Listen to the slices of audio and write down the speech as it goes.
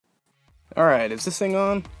All right, is this thing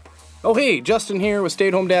on? Oh, hey, Justin here with Stay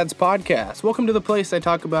at Home Dad's podcast. Welcome to the place I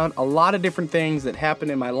talk about a lot of different things that happen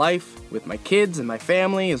in my life with my kids and my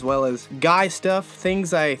family, as well as guy stuff,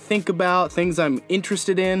 things I think about, things I'm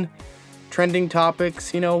interested in, trending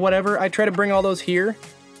topics, whatever. I try to bring all those here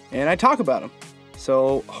and I talk about them.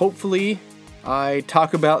 So hopefully I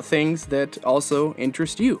talk about things that also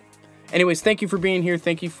interest you. Anyways, thank you for being here.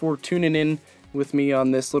 Thank you for tuning in with me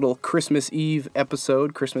on this little Christmas Eve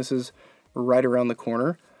episode. Christmas is right around the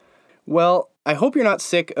corner. Well, I hope you're not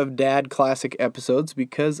sick of Dad Classic episodes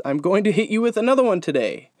because I'm going to hit you with another one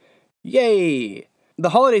today. Yay!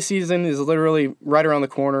 The holiday season is literally right around the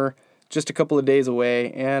corner, just a couple of days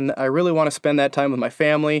away, and I really want to spend that time with my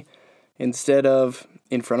family instead of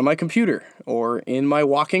in front of my computer or in my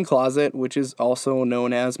walk-in closet, which is also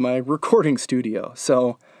known as my recording studio.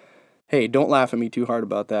 So, hey, don't laugh at me too hard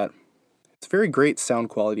about that. It's very great sound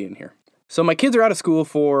quality in here. So my kids are out of school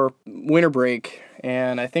for winter break,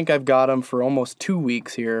 and I think I've got them for almost 2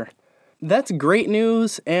 weeks here. That's great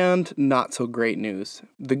news and not so great news.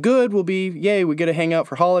 The good will be, yay, we get to hang out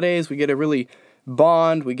for holidays, we get to really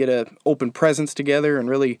bond, we get to open presents together and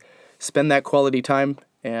really spend that quality time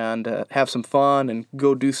and have some fun and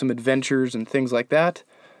go do some adventures and things like that.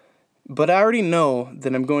 But I already know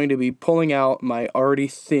that I'm going to be pulling out my already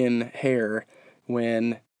thin hair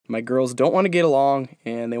when my girls don't want to get along,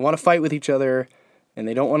 and they want to fight with each other, and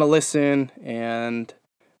they don't want to listen, and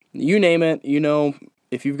you name it,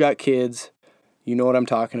 if you've got kids, you know what I'm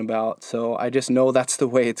talking about. So I just know that's the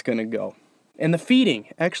way it's going to go. And the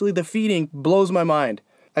feeding blows my mind.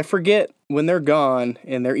 I forget when they're gone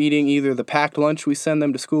and they're eating either the packed lunch we send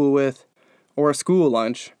them to school with or a school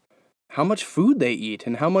lunch, how much food they eat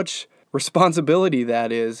and how much responsibility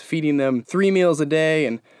that is, feeding them 3 meals a day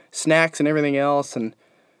and snacks and everything else. And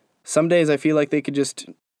some days I feel like they could just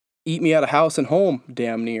eat me out of house and home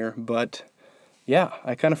damn near, but yeah,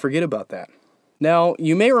 I kind of forget about that. Now,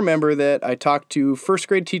 you may remember that I talked to first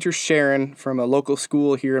grade teacher Sharon from a local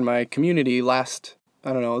school here in my community it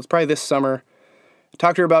was probably this summer. I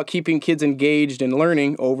talked to her about keeping kids engaged and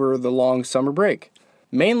learning over the long summer break,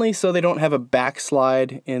 mainly so they don't have a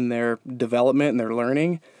backslide in their development and their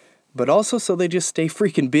learning, but also so they just stay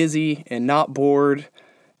freaking busy and not bored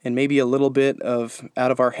and maybe a little bit of out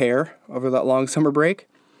of our hair over that long summer break.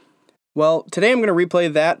 Well, today I'm going to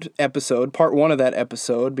replay that episode, part 1 of that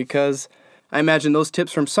episode, because I imagine those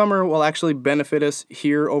tips from summer will actually benefit us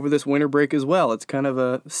here over this winter break as well. It's kind of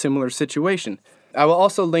a similar situation. I will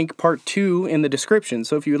also link part 2 in the description,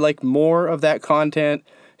 so if you would like more of that content,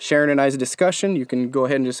 Sharon and I's discussion, you can go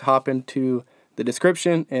ahead and just hop into the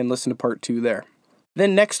description and listen to part 2 there.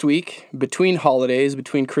 Then next week, between holidays,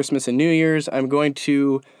 between Christmas and New Year's, I'm going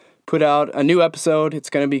to put out a new episode. It's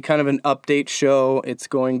going to be kind of an update show. It's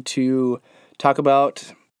going to talk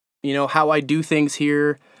about, how I do things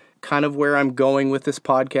here, kind of where I'm going with this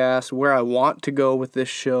podcast, where I want to go with this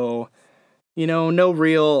show. No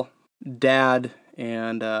real dad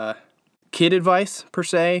and kid advice per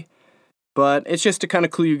se, but it's just to kind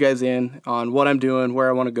of clue you guys in on what I'm doing, where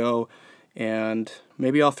I want to go, and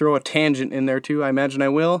maybe I'll throw a tangent in there too. I imagine I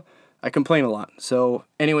will. I complain a lot. So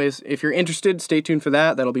anyways, if you're interested, stay tuned for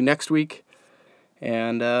that. That'll be next week.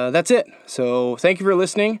 And that's it. So thank you for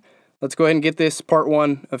listening. Let's go ahead and get this part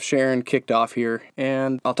 1 of Sharon kicked off here.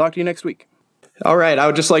 And I'll talk to you next week. All right. I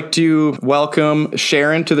would just like to welcome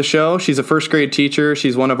Sharon to the show. She's a first grade teacher.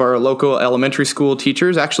 She's one of our local elementary school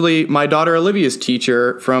teachers. Actually, my daughter Olivia's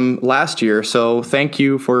teacher from last year. So thank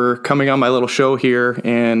you for coming on my little show here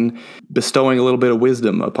and bestowing a little bit of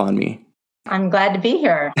wisdom upon me. I'm glad to be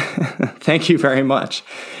here. Thank you very much.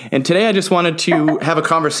 And today I just wanted to have a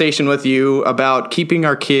conversation with you about keeping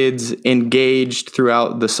our kids engaged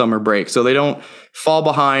throughout the summer break so they don't fall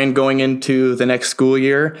behind going into the next school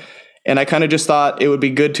year. And I kind of just thought it would be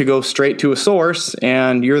good to go straight to a source,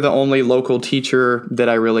 and you're the only local teacher that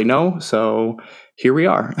I really know, so here we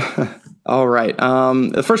are. All right.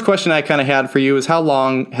 The first question I kind of had for you is how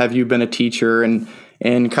long have you been a teacher, and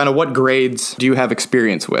kind of what grades do you have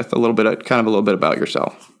experience with? A little bit about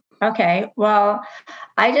yourself. Okay. Well,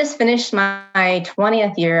 I just finished my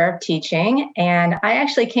 20th year of teaching, and I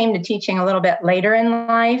actually came to teaching a little bit later in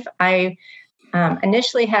life. I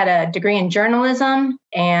initially had a degree in journalism,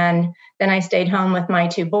 and then I stayed home with my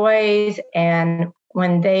 2 boys. And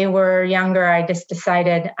when they were younger, I just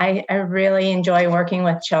decided I really enjoy working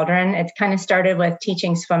with children. It kind of started with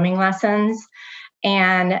teaching swimming lessons.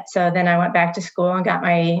 And so then I went back to school and got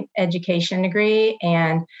my education degree.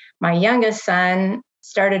 And my youngest son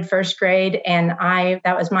started first grade, and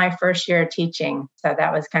that was my first year of teaching. So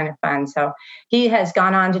that was kind of fun. So he has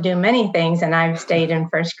gone on to do many things, and I've stayed in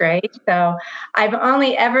first grade. So I've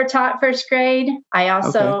only ever taught first grade. I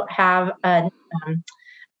also have a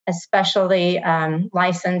especially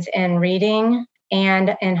license in reading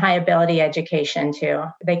and in high ability education too.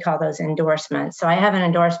 They call those endorsements. So I have an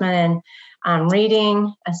endorsement in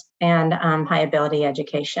reading and high ability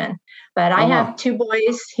education. But I have two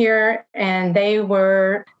boys here, and they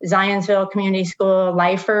were Zionsville Community School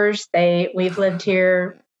lifers. We've lived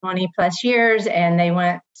here 20 plus years, and they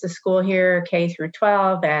went to school here K through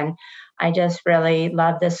 12. And I just really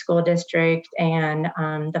love this school district and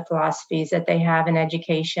the philosophies that they have in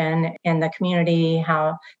education and the community,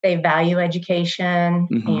 how they value education.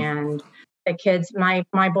 And the kids, my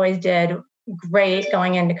boys did great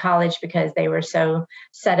going into college because they were so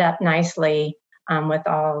set up nicely with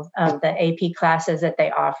all of the AP classes that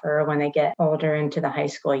they offer when they get older into the high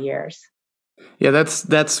school years. Yeah,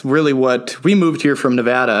 that's really what we moved here from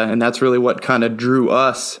Nevada, and that's really what kind of drew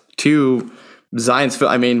us to Zionsville.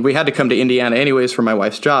 I mean, we had to come to Indiana anyways for my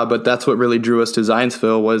wife's job, but that's what really drew us to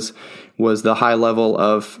Zionsville was the high level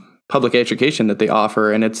of public education that they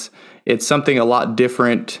offer, and it's something a lot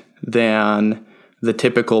different than the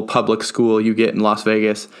typical public school you get in Las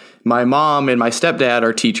Vegas. My mom and my stepdad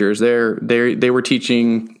are teachers. They were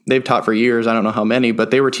teaching. They've taught for years. I don't know how many,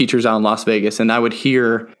 but they were teachers out in Las Vegas, and I would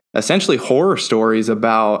hear essentially horror stories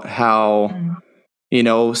about how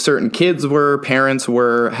certain parents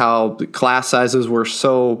were, how class sizes were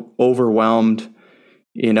so overwhelmed.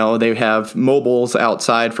 They have mobiles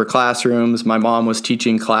outside for classrooms. My mom was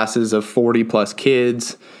teaching classes of 40 plus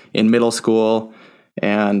kids in middle school,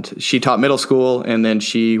 and she taught middle school, and then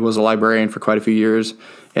she was a librarian for quite a few years.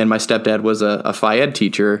 And my stepdad was a Phi Ed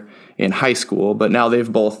teacher in high school, but now they've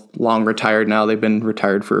both long retired. Now they've been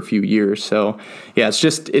retired for a few years. So yeah, it's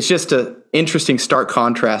just an interesting stark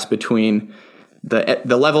contrast between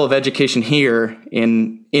the level of education here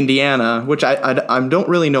in Indiana, which I don't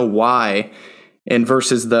really know why, and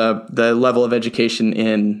versus the level of education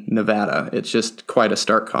in Nevada. It's just quite a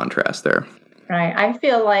stark contrast there. Right. I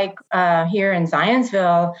feel like here in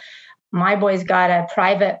Zionsville, my boys got a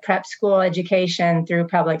private prep school education through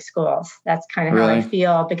public schools. That's kind of how I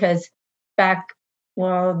feel, because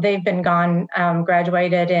they've been gone,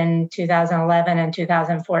 graduated in 2011 and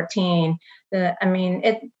 2014.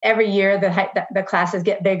 Every year the classes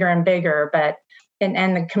get bigger and bigger, but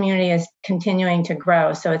and the community is continuing to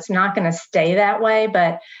grow. So it's not going to stay that way.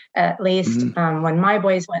 But at least when my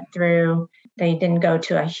boys went through, they didn't go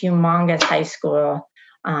to a humongous high school.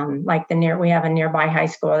 We have a nearby high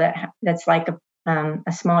school that's like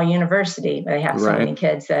a small university. They have so many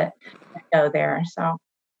kids that go there. So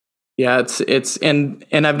yeah, it's and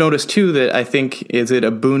I've noticed too that I think, is it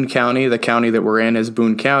a Boone County? The county that we're in is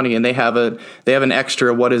Boone County, and they have an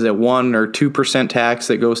extra 1% or 2% tax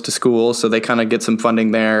that goes to schools, so they kind of get some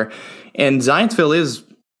funding there. And Zionsville is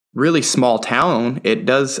really small town.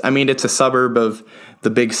 It's a suburb of the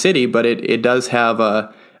big city, but it does have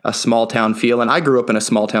a small town feel. And I grew up in a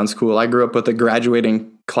small town school. I grew up with a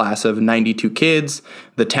graduating class of 92 kids.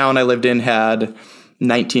 The town I lived in had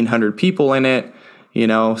 1,900 people in it.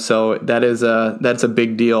 So that's a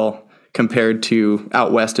big deal compared to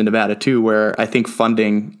out west in Nevada too, where I think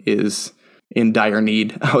funding is in dire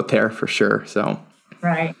need out there for sure. So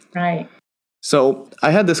right. So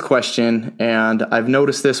I had this question, and I've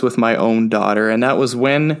noticed this with my own daughter, and that was,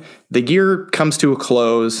 when the year comes to a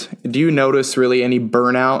close, do you notice really any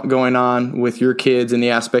burnout going on with your kids in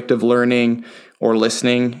the aspect of learning or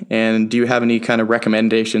listening? And do you have any kind of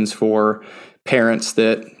recommendations for parents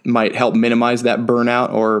that might help minimize that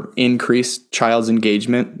burnout or increase child's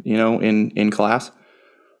engagement, in class?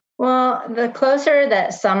 Well, the closer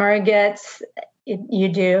that summer gets, you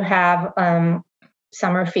do have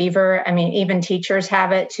summer fever. Even teachers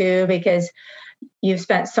have it too, because you've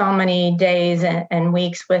spent so many days and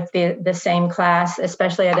weeks with the same class,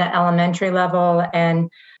 especially at an elementary level. And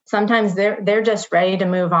sometimes they're just ready to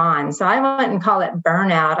move on. So I wouldn't call it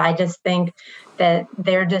burnout. I just think that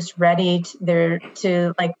they're just ready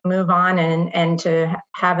to move on and to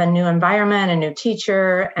have a new environment, a new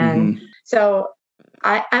teacher. And so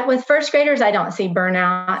I with first graders, I don't see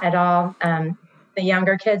burnout at all. The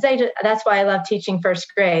younger kids, that's why I love teaching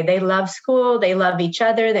first grade. They love school. They love each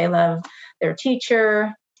other. They love their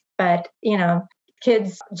teacher. But,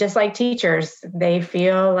 kids, just like teachers, they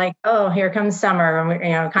feel like, oh, here comes summer,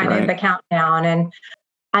 kind of the countdown. And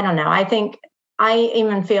I don't know. I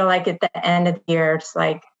even feel like at the end of the year, it's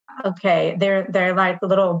like, okay, they're like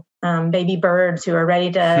little baby birds who are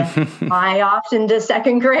ready to fly off into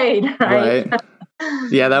second grade, right?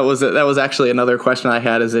 Yeah, that was actually another question I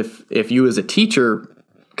had, is if you as a teacher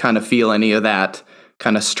kind of feel any of that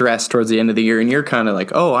kind of stress towards the end of the year, and you're kind of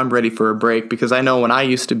like, oh, I'm ready for a break. Because I know when I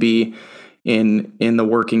used to be in the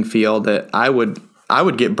working field, that I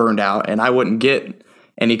would get burned out and I wouldn't get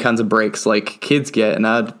any kinds of breaks like kids get, and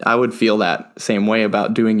I would feel that same way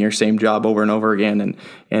about doing your same job over and over again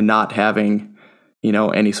and not having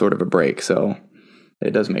any sort of a break. So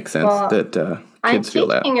it does make sense that kids feel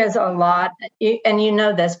that. Teaching is a lot, and you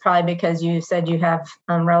know this probably because you said you have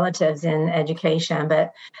relatives in education,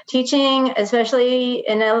 but teaching, especially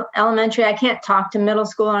in elementary, I can't talk to middle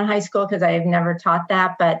school and high school because I've never taught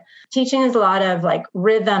that, but teaching is a lot of like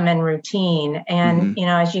rhythm and routine. And,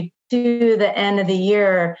 as you do the end of the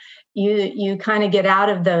year, you kind of get out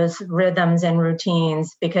of those rhythms and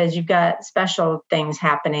routines because you've got special things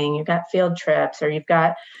happening. You've got field trips, or you've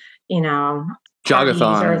got,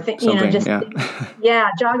 jogathon or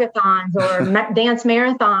jogathons or dance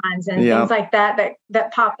marathons and things like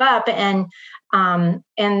that pop up, and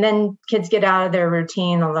then kids get out of their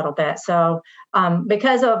routine a little bit. So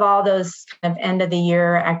because of all those kind of end of the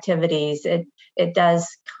year activities, it does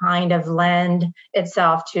kind of lend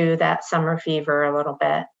itself to that summer fever a little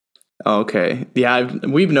bit. Okay. Yeah,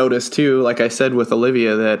 we've noticed too, like I said with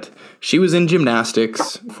Olivia, that she was in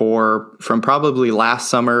gymnastics from probably last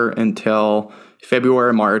summer until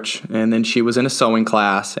February, March, and then she was in a sewing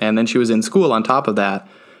class, and then she was in school on top of that.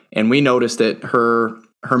 And we noticed that her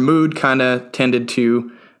mood kind of tended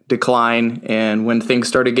to decline, and when things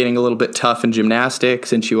started getting a little bit tough in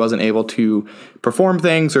gymnastics and she wasn't able to perform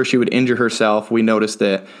things, or she would injure herself, we noticed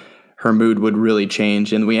that her mood would really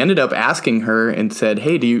change. And we ended up asking her and said,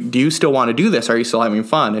 hey, do you still want to do this? Are you still having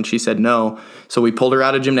fun? And she said no. So we pulled her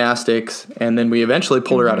out of gymnastics, and then we eventually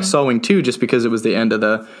pulled her out of sewing too, just because it was the end of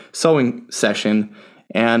the sewing session.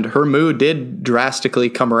 And her mood did drastically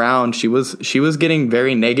come around. She was getting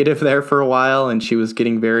very negative there for a while, and she was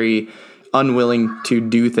getting very unwilling to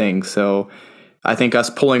do things. So I think us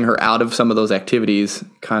pulling her out of some of those activities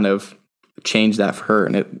kind of changed that for her,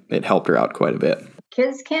 and it helped her out quite a bit.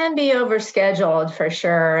 Kids can be overscheduled for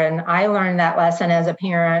sure. And I learned that lesson as a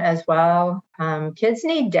parent as well. Kids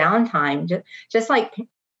need downtime, just like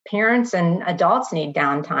parents and adults need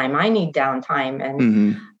downtime. I need downtime.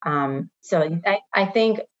 And so I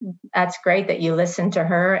think that's great that you listened to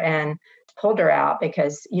her and pulled her out,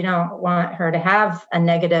 because you don't want her to have a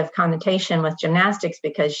negative connotation with gymnastics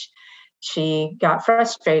because she got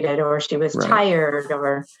frustrated or she was tired,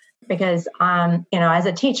 or because, as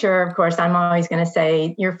a teacher, of course, I'm always going to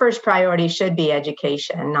say your first priority should be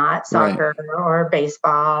education, not soccer or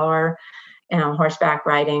baseball or, horseback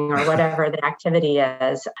riding or whatever the activity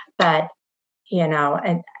is. But,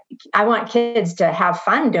 and I want kids to have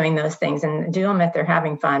fun doing those things and do them if they're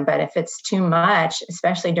having fun. But if it's too much,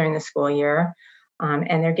 especially during the school year,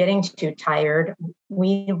 and they're getting too tired,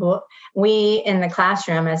 we in the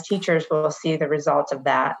classroom as teachers will see the results of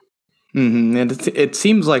that. And it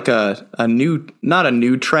seems like not a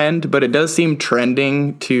new trend, but it does seem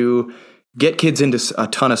trending to get kids into a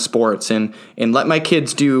ton of sports and let my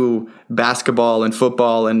kids do basketball and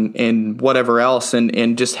football and whatever else,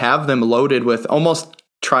 and just have them loaded with almost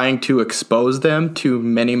trying to expose them to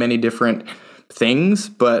many, many different things.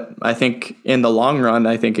 But I think in the long run,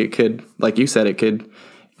 I think it could, like you said, it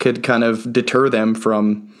could kind of deter them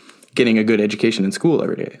from getting a good education in school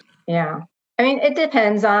every day. Yeah. I mean, it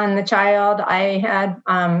depends on the child. I had,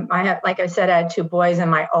 like I said, I had two boys,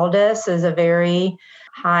 and my oldest is a very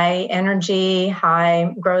high energy,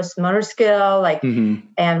 high gross motor skill,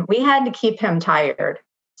 and we had to keep him tired.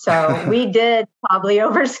 So we did probably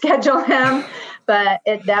overschedule him, but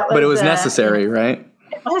it was necessary, right?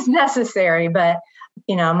 It was necessary, but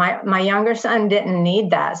my younger son didn't need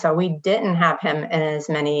that. So we didn't have him in as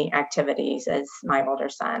many activities as my older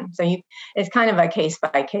son. So it's kind of a case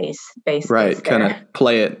by case basis. Right. Kind of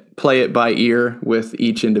play it by ear with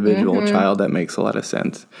each individual child. That makes a lot of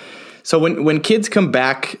sense. So when kids come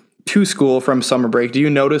back to school from summer break, do you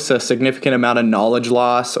notice a significant amount of knowledge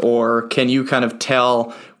loss, or can you kind of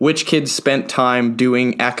tell which kids spent time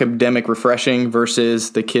doing academic refreshing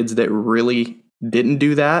versus the kids that really didn't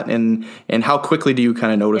do that, and how quickly do you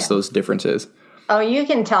kind of notice those differences? Oh, you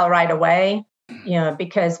can tell right away,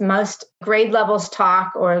 because most grade levels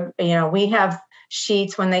talk, or we have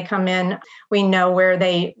sheets when they come in. We know where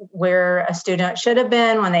a student should have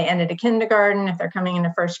been when they ended a kindergarten, if they're coming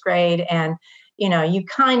into first grade, and you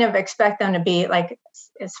kind of expect them to be like,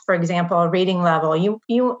 for example, a reading level.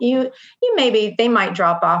 They might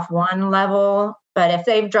drop off one level, but if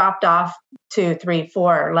they've dropped off 2, 3,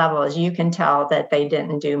 4 levels, you can tell that they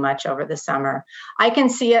didn't do much over the summer. I can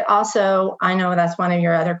see it also. I know that's one of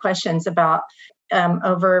your other questions about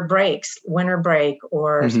over breaks, winter break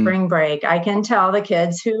or spring break. I can tell the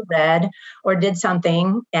kids who read or did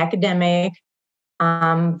something academic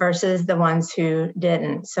versus the ones who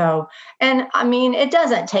didn't. So, and I mean, it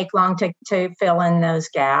doesn't take long to fill in those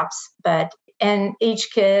gaps, and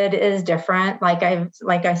each kid is different. Like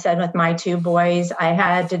I said, with my two boys, I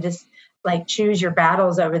had to just like choose your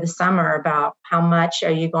battles over the summer about how much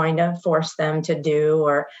are you going to force them to do,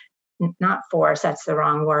 or not force, that's the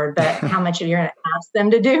wrong word, but how much are you going to ask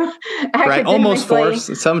them to do? Right. Almost force.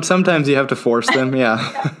 Sometimes you have to force them. Yeah.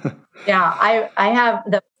 Yeah. I have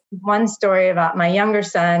the one story about my younger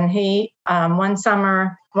son. He, one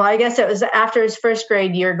summer, well, I guess it was after his first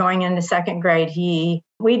grade year going into second grade,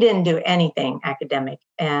 we didn't do anything academic.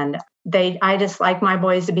 And I just like my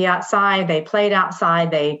boys to be outside. They played outside.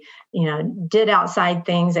 They, did outside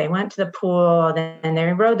things. They went to the pool, and they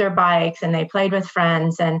rode their bikes, and they played with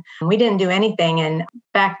friends, and we didn't do anything. And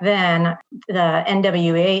back then, the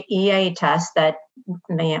NWEA test that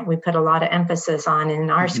we put a lot of emphasis on in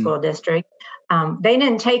our school district, they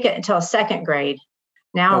didn't take it until second grade.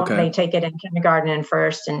 Now they take it in kindergarten and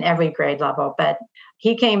first and every grade level. But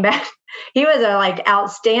he came back. He was a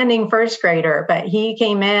outstanding first grader, but he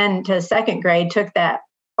came in to second grade, took that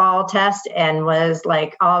fall test, and was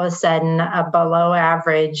all of a sudden a below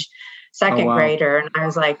average second grader. And I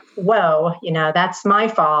was like, whoa, that's my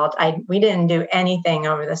fault. We didn't do anything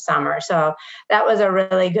over the summer. So that was a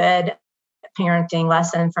really good parenting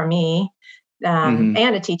lesson for me. And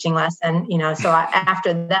a teaching lesson, so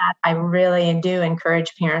after that, I really do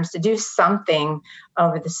encourage parents to do something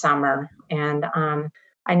over the summer. And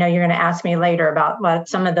I know you're going to ask me later about what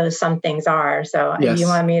some of those some things are. So yes. You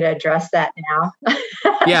want me to address that now?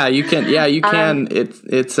 Yeah, you can. Yeah, you can.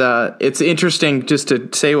 It's interesting just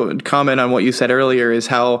to comment on what you said earlier is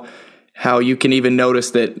how you can even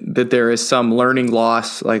notice that there is some learning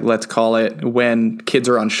loss, let's call it, when kids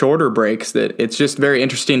are on shorter breaks. That it's just very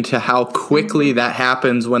interesting to how quickly that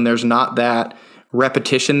happens when there's not that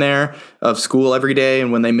repetition there of school every day,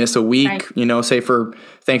 and when they miss a week, right. Say for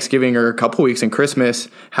Thanksgiving or a couple weeks and Christmas,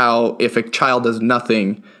 how if a child does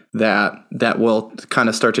nothing, that will kind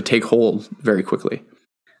of start to take hold very quickly.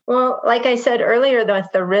 Well, like I said earlier, with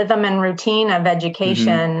the rhythm and routine of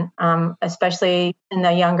education, especially in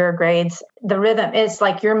the younger grades, the rhythm is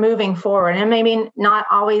you're moving forward, and maybe not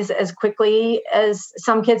always as quickly as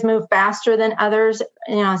some kids move faster than others.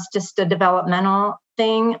 It's just a developmental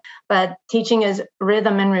thing, but teaching is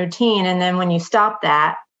rhythm and routine. And then when you stop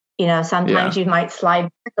that, sometimes you might slide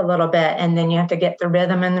back a little bit, and then you have to get the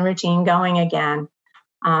rhythm and the routine going again.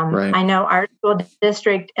 Right. I know our school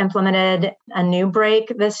district implemented a new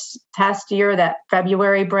break this past year, that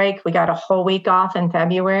February break. We got a whole week off in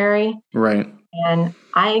February. Right. And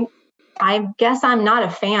I guess I'm not a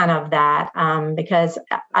fan of that because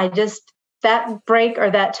that break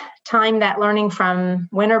or that time, that learning from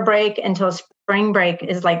winter break until spring break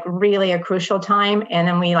is really a crucial time. And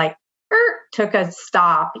then we took a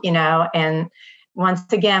stop, and once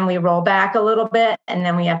again, we roll back a little bit, and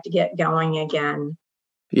then we have to get going again.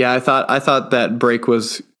 Yeah, I thought that break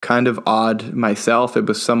was kind of odd myself. It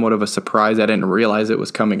was somewhat of a surprise. I didn't realize it was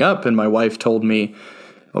coming up, and my wife told me,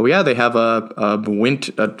 "Oh yeah, they have a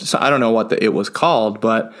winter." I don't know what it was called,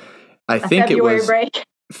 but I think February it was break.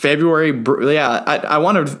 February. Yeah,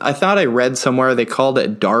 I thought I read somewhere they called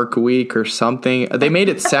it Dark Week or something. They made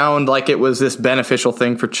it sound like it was this beneficial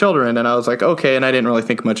thing for children, and I was like, okay, and I didn't really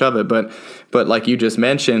think much of it. But like you just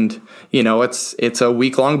mentioned, it's a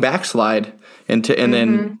week-long backslide. And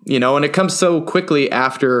then, and it comes so quickly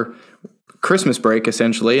after Christmas break,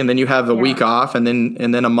 essentially. And then you have a week off, and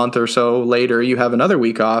then a month or so later, you have another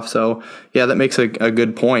week off. So, yeah, that makes a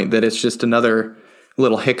good point, that it's just another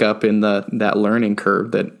little hiccup in that learning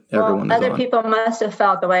curve that everyone is on. Other people must have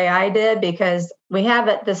felt the way I did, because we have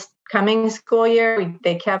it this coming school year.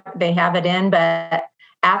 They have it in, but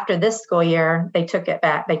after this school year, they took it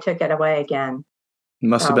back. They took it away again.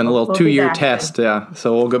 Must have been a little 2-year test. Yeah.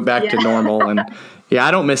 So we'll go back to normal. And I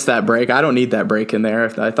don't miss that break. I don't need that break in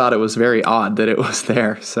there. I thought it was very odd that it was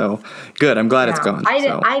there. So good. I'm glad it's gone. I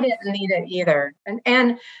didn't need it either.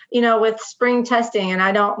 And with spring testing, and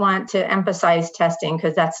I don't want to emphasize testing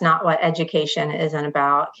because that's not what education isn't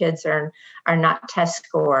about. Kids are not test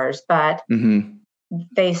scores, but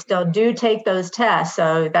they still do take those tests.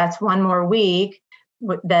 So that's one more week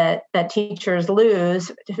that teachers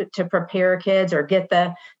lose to prepare kids or get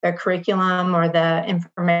the curriculum or the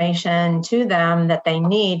information to them that they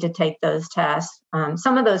need to take those tests.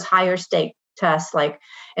 Some of those higher stake tests, like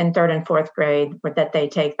in 3rd and 4th grade, that they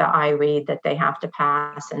take the iRead that they have to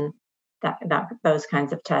pass, and that those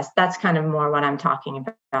kinds of tests. That's kind of more what I'm talking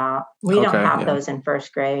about. We don't have those in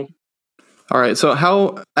 1st grade. All right.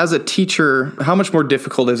 So as a teacher, how much more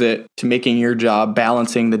difficult is it to making your job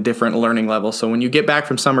balancing the different learning levels? So when you get back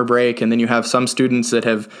from summer break and then you have some students that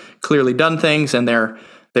have clearly done things and they're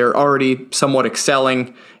already somewhat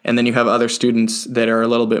excelling, and then you have other students that are a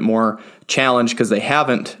little bit more challenged because they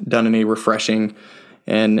haven't done any refreshing.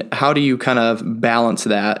 And how do you kind of balance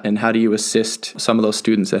that, and how do you assist some of those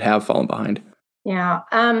students that have fallen behind? Yeah.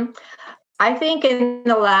 I think in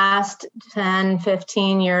the last 10,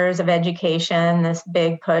 15 years of education, this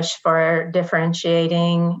big push for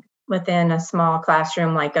differentiating within a small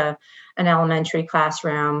classroom, like an elementary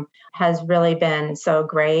classroom, has really been so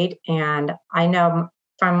great. And I know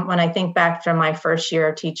from when I think back from my first year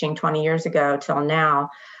of teaching 20 years ago till now,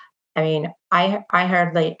 I mean, I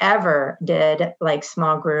hardly ever did like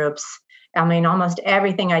small groups. I mean, almost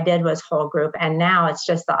everything I did was whole group. And now it's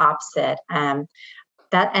just the opposite. And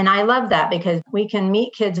I love that because we can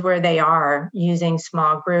meet kids where they are using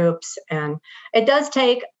small groups. And it does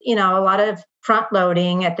take, a lot of front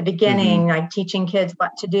loading at the beginning, like teaching kids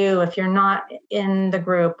what to do if you're not in the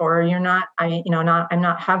group or you're not, I'm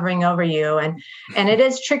not hovering over you. And it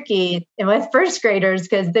is tricky with first graders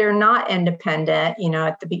because they're not independent,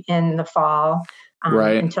 in the fall,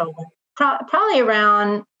 Right. until probably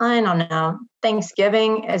around, I don't know,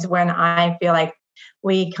 Thanksgiving is when I feel like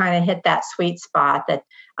we kind of hit that sweet spot that,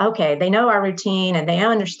 okay, they know our routine and they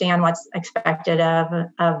understand what's expected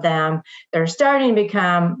of them. They're starting to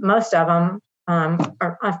become, most of them,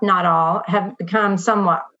 or if not all, have become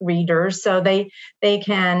somewhat readers. So they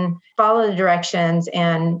can follow the directions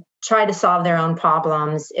and try to solve their own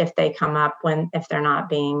problems if they come up if they're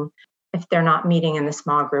not meeting in the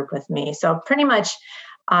small group with me. So pretty much,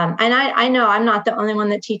 and I know I'm not the only one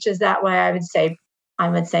that teaches that way. I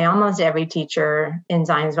would say almost every teacher in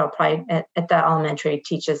Zionsville, probably at the elementary,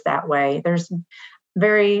 teaches that way. There's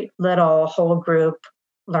very little whole group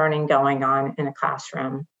learning going on in a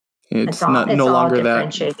classroom. It's no longer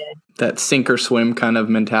that sink or swim kind of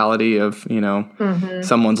mentality of,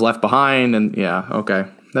 someone's left behind. And yeah, okay.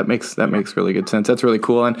 That makes really good sense. That's really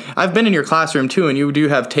cool. And I've been in your classroom too, and you do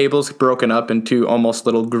have tables broken up into almost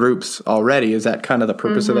little groups already. Is that kind of the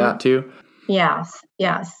purpose of that too? Yes.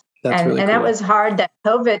 That's really cool. And that was hard, that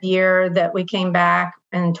COVID year that we came back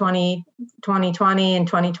in 2020 and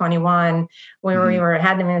 2021, where we were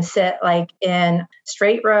having to sit like in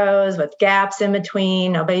straight rows with gaps in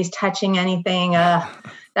between, nobody's touching anything.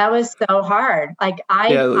 That was so hard. Like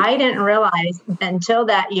I didn't realize until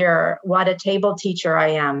that year what a table teacher I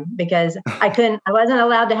am, because I wasn't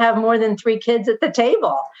allowed to have more than 3 kids at the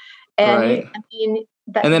table. And right.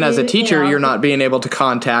 And then as a teacher, you're not being able to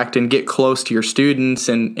contact and get close to your students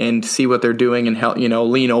and see what they're doing and help,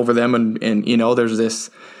 lean over them. And there's this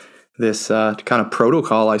kind of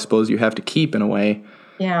protocol, I suppose, you have to keep in a way.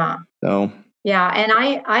 Yeah. So. Yeah. And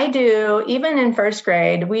I do, even in first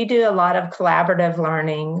grade, we do a lot of collaborative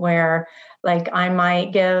learning where like I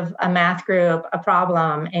might give a math group a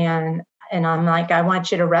problem and I'm like, I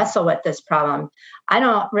want you to wrestle with this problem. I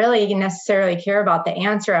don't really necessarily care about the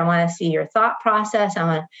answer. I want to see your thought process.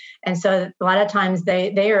 And so a lot of times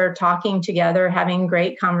they are talking together, having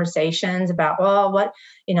great conversations about, well, what,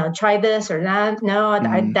 try this or that. No,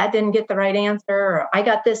 that didn't get the right answer. Or I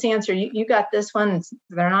got this answer. You got this one.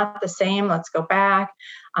 They're not the same. Let's go back.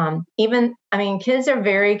 Kids are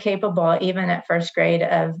very capable, even at first grade,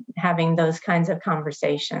 of having those kinds of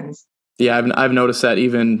conversations. Yeah, I've noticed that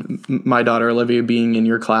even my daughter Olivia being in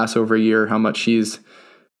your class over a year, how much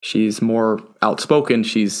she's more outspoken.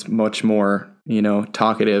 She's much more,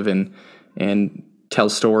 talkative and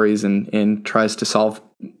tells stories and tries to solve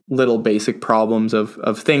little basic problems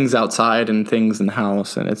of things outside and things in the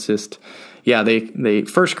house. And it's just, yeah, they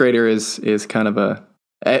first grader is kind of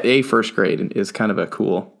a first grade is kind of a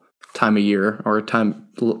cool time of year or a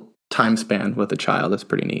time span with a child. That's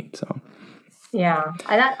pretty neat. So. Yeah,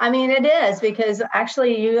 it is, because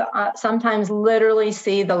actually you sometimes literally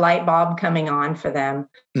see the light bulb coming on for them,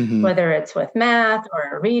 whether it's with math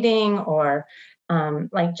or reading or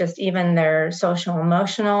like just even their social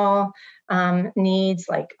emotional needs.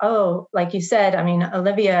 Like you said,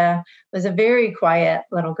 Olivia was a very quiet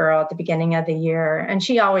little girl at the beginning of the year, and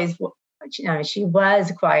she always, she was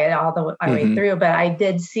quiet all the way through, but I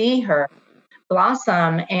did see her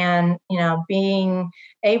blossom and, being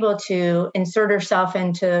able to insert herself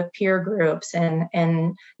into peer groups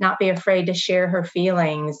and not be afraid to share her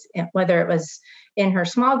feelings, whether it was in her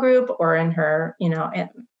small group or in her, in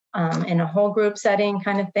a whole group setting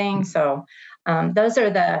kind of thing. So those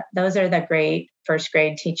are the great first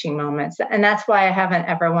grade teaching moments. And that's why I haven't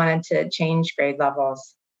ever wanted to change grade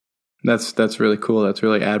levels. That's really cool. That's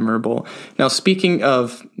really admirable. Now, speaking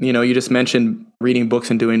of, you just mentioned reading books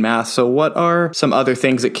and doing math. So what are some other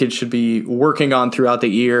things that kids should be working on throughout the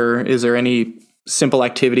year? Is there any simple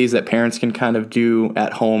activities that parents can kind of do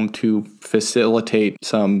at home to facilitate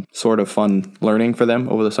some sort of fun learning for them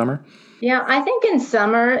over the summer? Yeah, I think in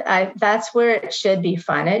summer, that's where it should be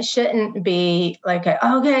fun. It shouldn't be like,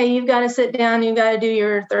 okay, you've got to sit down, you've got to do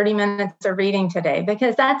your 30 minutes of reading today,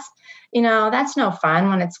 because that's no fun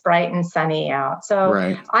when it's bright and sunny out. So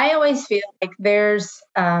right. I always feel like there's,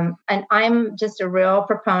 and I'm just a real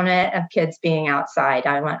proponent of kids being outside.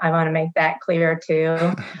 I want to make that clear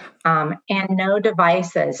too. And no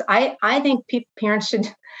devices. I think parents should,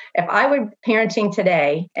 if I were parenting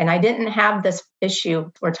today and I didn't have this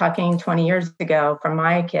issue, we're talking 20 years ago from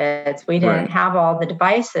my kids, we didn't have all the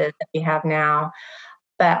devices that we have now,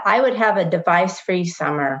 but I would have a device-free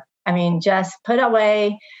summer. I mean, just put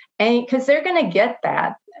away, and because they're going to get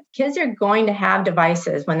that. Kids are going to have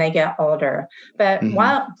devices when they get older. But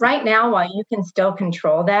right now, while you can still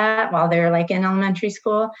control that while they're like in elementary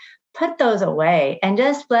school, put those away and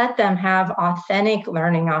just let them have authentic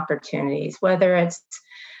learning opportunities, whether it's,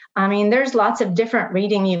 there's lots of different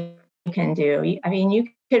reading you can do. You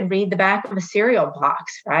could read the back of a cereal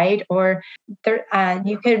box, right? Or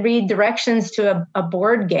you could read directions to a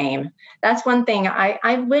board game. That's one thing.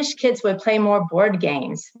 I wish kids would play more board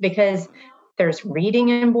games, because there's reading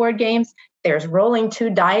in board games. There's rolling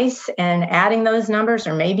 2 dice and adding those numbers,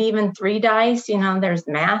 or maybe even 3 dice. There's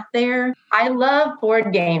math there. I love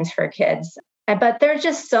board games for kids. But there's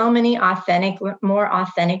just so many more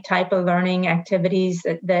authentic type of learning activities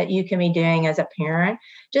that you can be doing as a parent.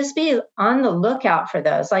 Just be on the lookout for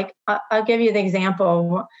those. Like, I'll give you the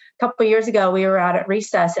example. A couple of years ago, we were out at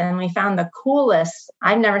recess and we found the coolest,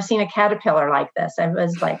 I've never seen a caterpillar like this. It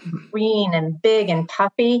was like green and big and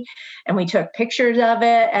puffy. And we took pictures of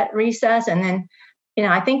it at recess. And then,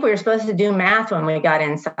 I think we were supposed to do math when we got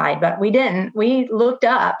inside, but we didn't. We looked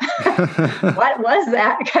up what was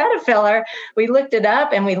that caterpillar. We looked it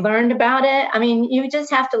up and we learned about it. You just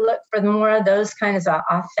have to look for more of those kinds of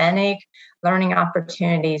authentic learning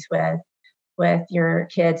opportunities with your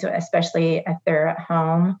kids, especially if they're at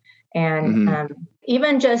home. And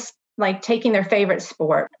even just like taking their favorite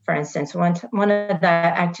sport, for instance. One of the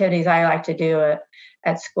activities I like to do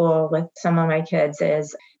at school with some of my kids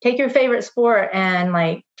is take your favorite sport and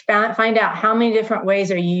find out how many different ways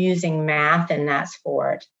are you using math in that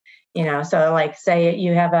sport. So like, say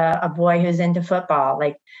you have a boy who's into football,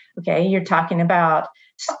 like, okay, you're talking about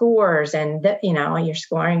scores and you're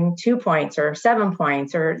scoring 2 points or 7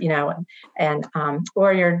 points, or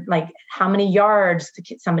or you're like how many yards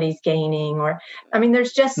somebody's gaining, or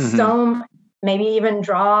there's just so, maybe even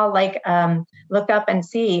draw look up and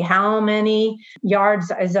see how many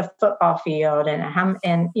yards is a football field,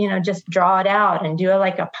 and just draw it out and do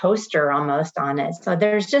a poster almost on it. So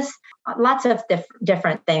there's just lots of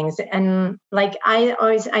different things. And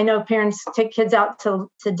I know parents take kids out to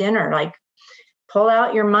dinner, like pull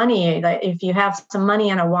out your money. If you have some money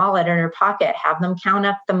in a wallet or in your pocket, have them count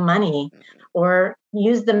up the money, or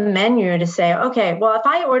use the menu to say, okay, well, if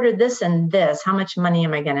I ordered this and this, how much money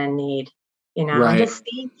am I going to need?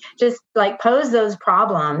 Just pose those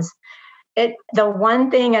problems. The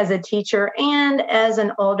one thing as a teacher and as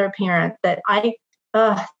an older parent that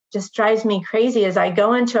just drives me crazy is I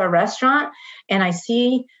go into a restaurant and I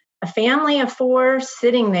see a family of 4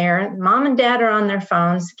 sitting there. Mom and dad are on their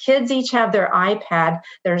phones. Kids each have their iPad.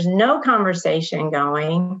 There's no conversation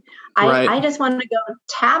going. I just want to go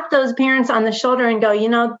tap those parents on the shoulder and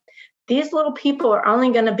go, these little people are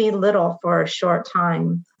only going to be little for a short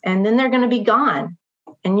time, and then they're going to be gone.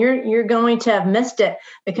 And you're going to have missed it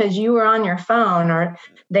because you were on your phone or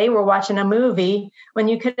they were watching a movie when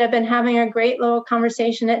you could have been having a great little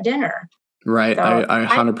conversation at dinner. Right. So I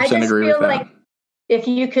 100% agree with that. Like if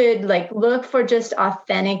you could look for just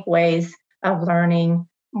authentic ways of learning,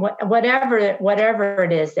 whatever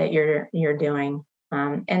it is that you're doing.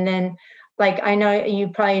 And then I know you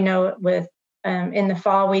probably know with in the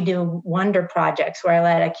fall, we do wonder projects where I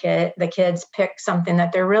let the kids pick something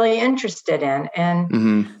that they're really interested in,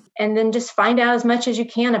 and then just find out as much as you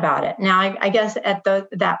can about it. Now, I guess at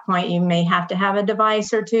that point, you may have to have a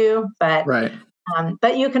device or two, but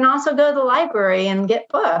but you can also go to the library and get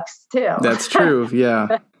books too. That's true.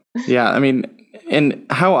 Yeah, yeah. And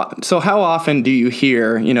how often do you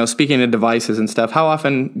hear, speaking of devices and stuff, how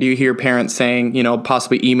often do you hear parents saying,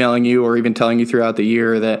 possibly emailing you or even telling you throughout the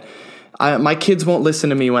year that my kids won't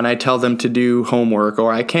listen to me when I tell them to do homework,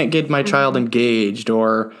 or I can't get my child engaged,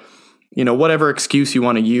 or, whatever excuse you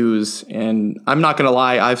want to use. And I'm not going to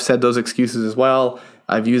lie, I've said those excuses as well.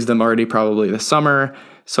 I've used them already probably this summer.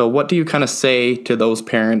 So what do you kind of say to those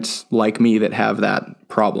parents like me that have that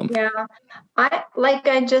problem? Yeah. Like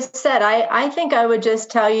I just said, I think I would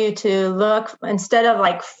just tell you to look instead of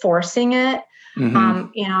like forcing it.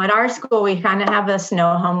 At our school, we kind of have this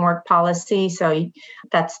no homework policy. So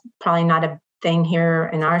that's probably not a thing here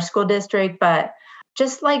in our school district, but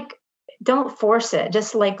just like, don't force it.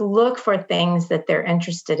 Just like look for things that they're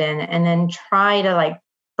interested in and then try to like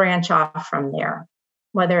branch off from there,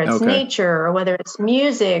 whether it's nature or whether it's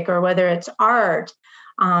music or whether it's art.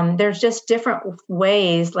 There's just different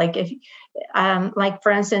ways. Like like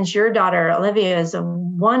for instance, your daughter, Olivia, is a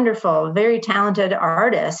wonderful, very talented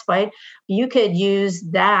artist, right? You could use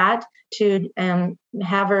that to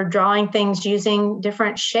have her drawing things using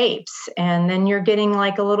different shapes. And then you're getting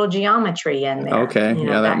like a little geometry in there. Okay.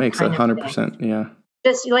 That makes 100%. Yeah.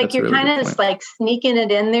 Just like you're kind of just like sneaking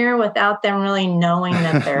it in there without them really knowing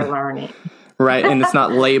that they're learning. Right. And it's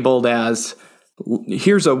not labeled as,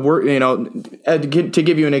 here's a work, to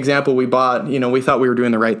give you an example, we bought, we thought we were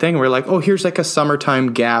doing the right thing. We're like, oh, here's like a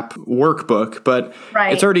summertime gap workbook, but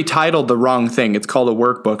It's already titled the wrong thing. It's called a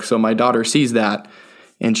workbook. So my daughter sees that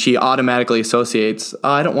and she automatically associates,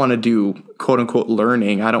 I don't want to do quote unquote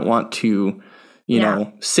learning. I don't want to,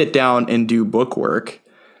 sit down and do book work.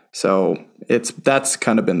 So that's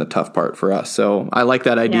kind of been the tough part for us. So I like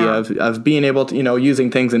that idea of being able to,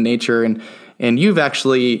 using things in nature and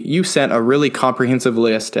you sent a really comprehensive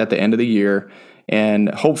list at the end of the year,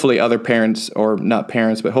 and hopefully other parents, or not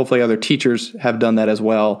parents, but hopefully other teachers have done that as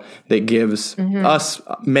well. That gives us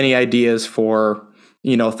many ideas for,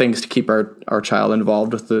 things to keep our child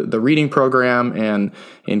involved with the reading program and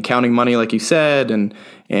counting money, like you said, and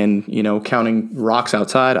counting rocks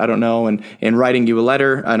outside. I don't know. And writing you a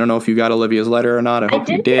letter. I don't know if you got Olivia's letter or not. I hope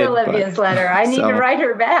you did. Get Olivia's letter. I need to write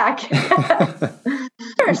her back.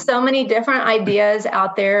 There are so many different ideas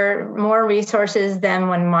out there, more resources than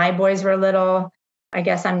when my boys were little. I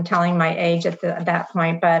guess I'm telling my age at that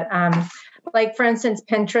point. But like, for instance,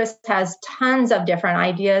 Pinterest has tons of different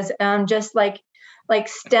ideas, just like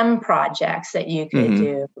STEM projects that you could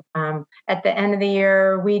do. At the end of the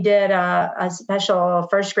year, we did a special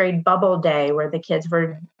first grade bubble day where the kids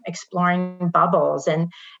were exploring bubbles,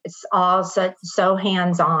 and it's all so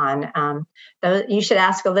hands-on. You should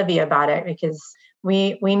ask Olivia about it, because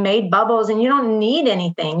we made bubbles and you don't need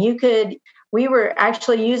anything. We were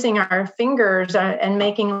actually using our fingers and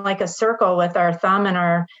making like a circle with our thumb and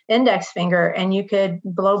our index finger, and you could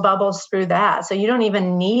blow bubbles through that. So you don't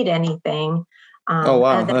even need anything. Oh,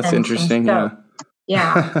 wow. That's interesting.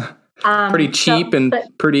 Yeah. Pretty cheap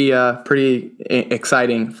pretty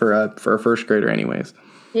exciting for a first grader anyways.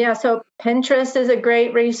 Yeah. So Pinterest is a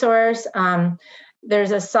great resource.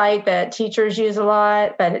 There's a site that teachers use a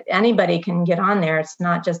lot, but anybody can get on there. It's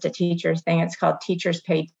not just a teacher's thing. It's called Teachers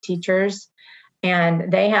Pay Teachers.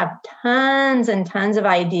 And they have tons and tons of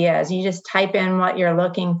ideas. You just type in what you're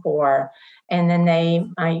looking for, and then they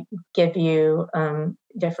might give you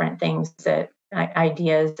different things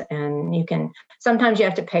ideas, and sometimes you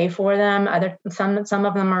have to pay for them. Some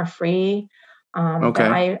of them are free. But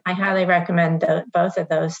I highly recommend both of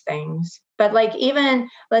those things. But like, even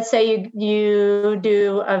let's say you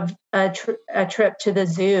do a trip to the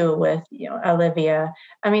zoo with Olivia.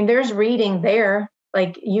 I mean, there's reading there.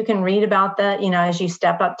 Like, you can read about as you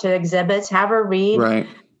step up to exhibits, have her read. Right.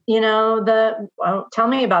 Tell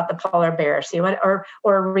me about the polar bear. See what, or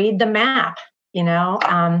read the map.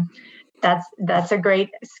 That's a great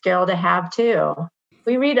skill to have too.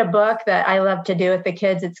 We read a book that I love to do with the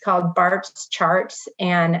kids. It's called Bart's Charts,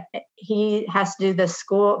 and Bart has to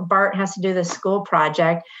do the school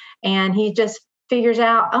project, and he just figures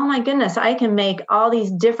out, oh my goodness, I can make all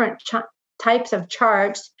these different types of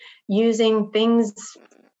charts using things,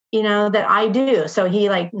 that I do. So he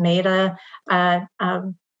made a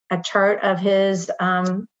chart of his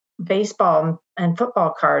baseball and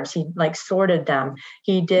football cards. He sorted them.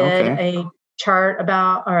 He did a chart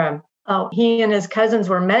about, he and his cousins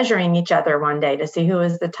were measuring each other one day to see who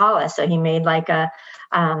was the tallest. So he made a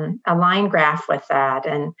line graph with that.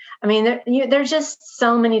 And I mean, there's just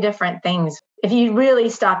so many different things, if you really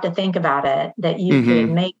stop to think about it, that you could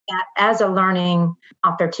make that as a learning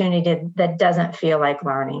opportunity that doesn't feel like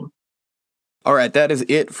learning. All right, that is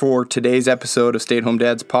it for today's episode of Stay at Home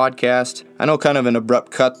Dads podcast. I know, kind of an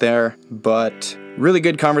abrupt cut there, but really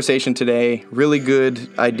good conversation today, really good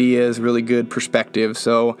ideas, really good perspective.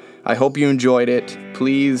 So I hope you enjoyed it.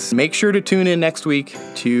 Please make sure to tune in next week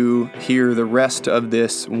to hear the rest of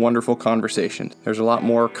this wonderful conversation. There's a lot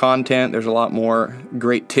more content. There's a lot more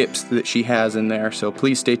great tips that she has in there. So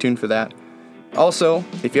please stay tuned for that. Also,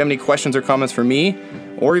 if you have any questions or comments for me,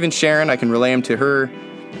 or even Sharon, I can relay them to her.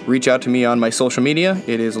 reach out to me on my social media.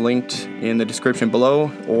 It is linked in the description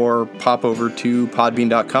below, or pop over to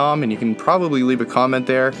podbean.com and you can probably leave a comment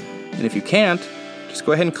there. And if you can't, just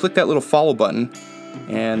go ahead and click that little follow button,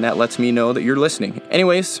 and that lets me know that you're listening.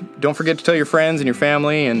 Anyways, don't forget to tell your friends and your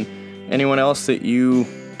family and anyone else that you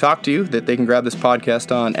talk to that they can grab this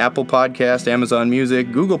podcast on Apple Podcast, Amazon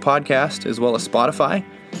Music, Google Podcast, as well as Spotify.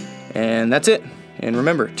 And that's it. And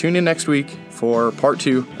remember, tune in next week for part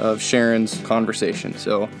 2 of Sharon's conversation.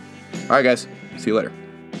 So, all right, guys, see you later.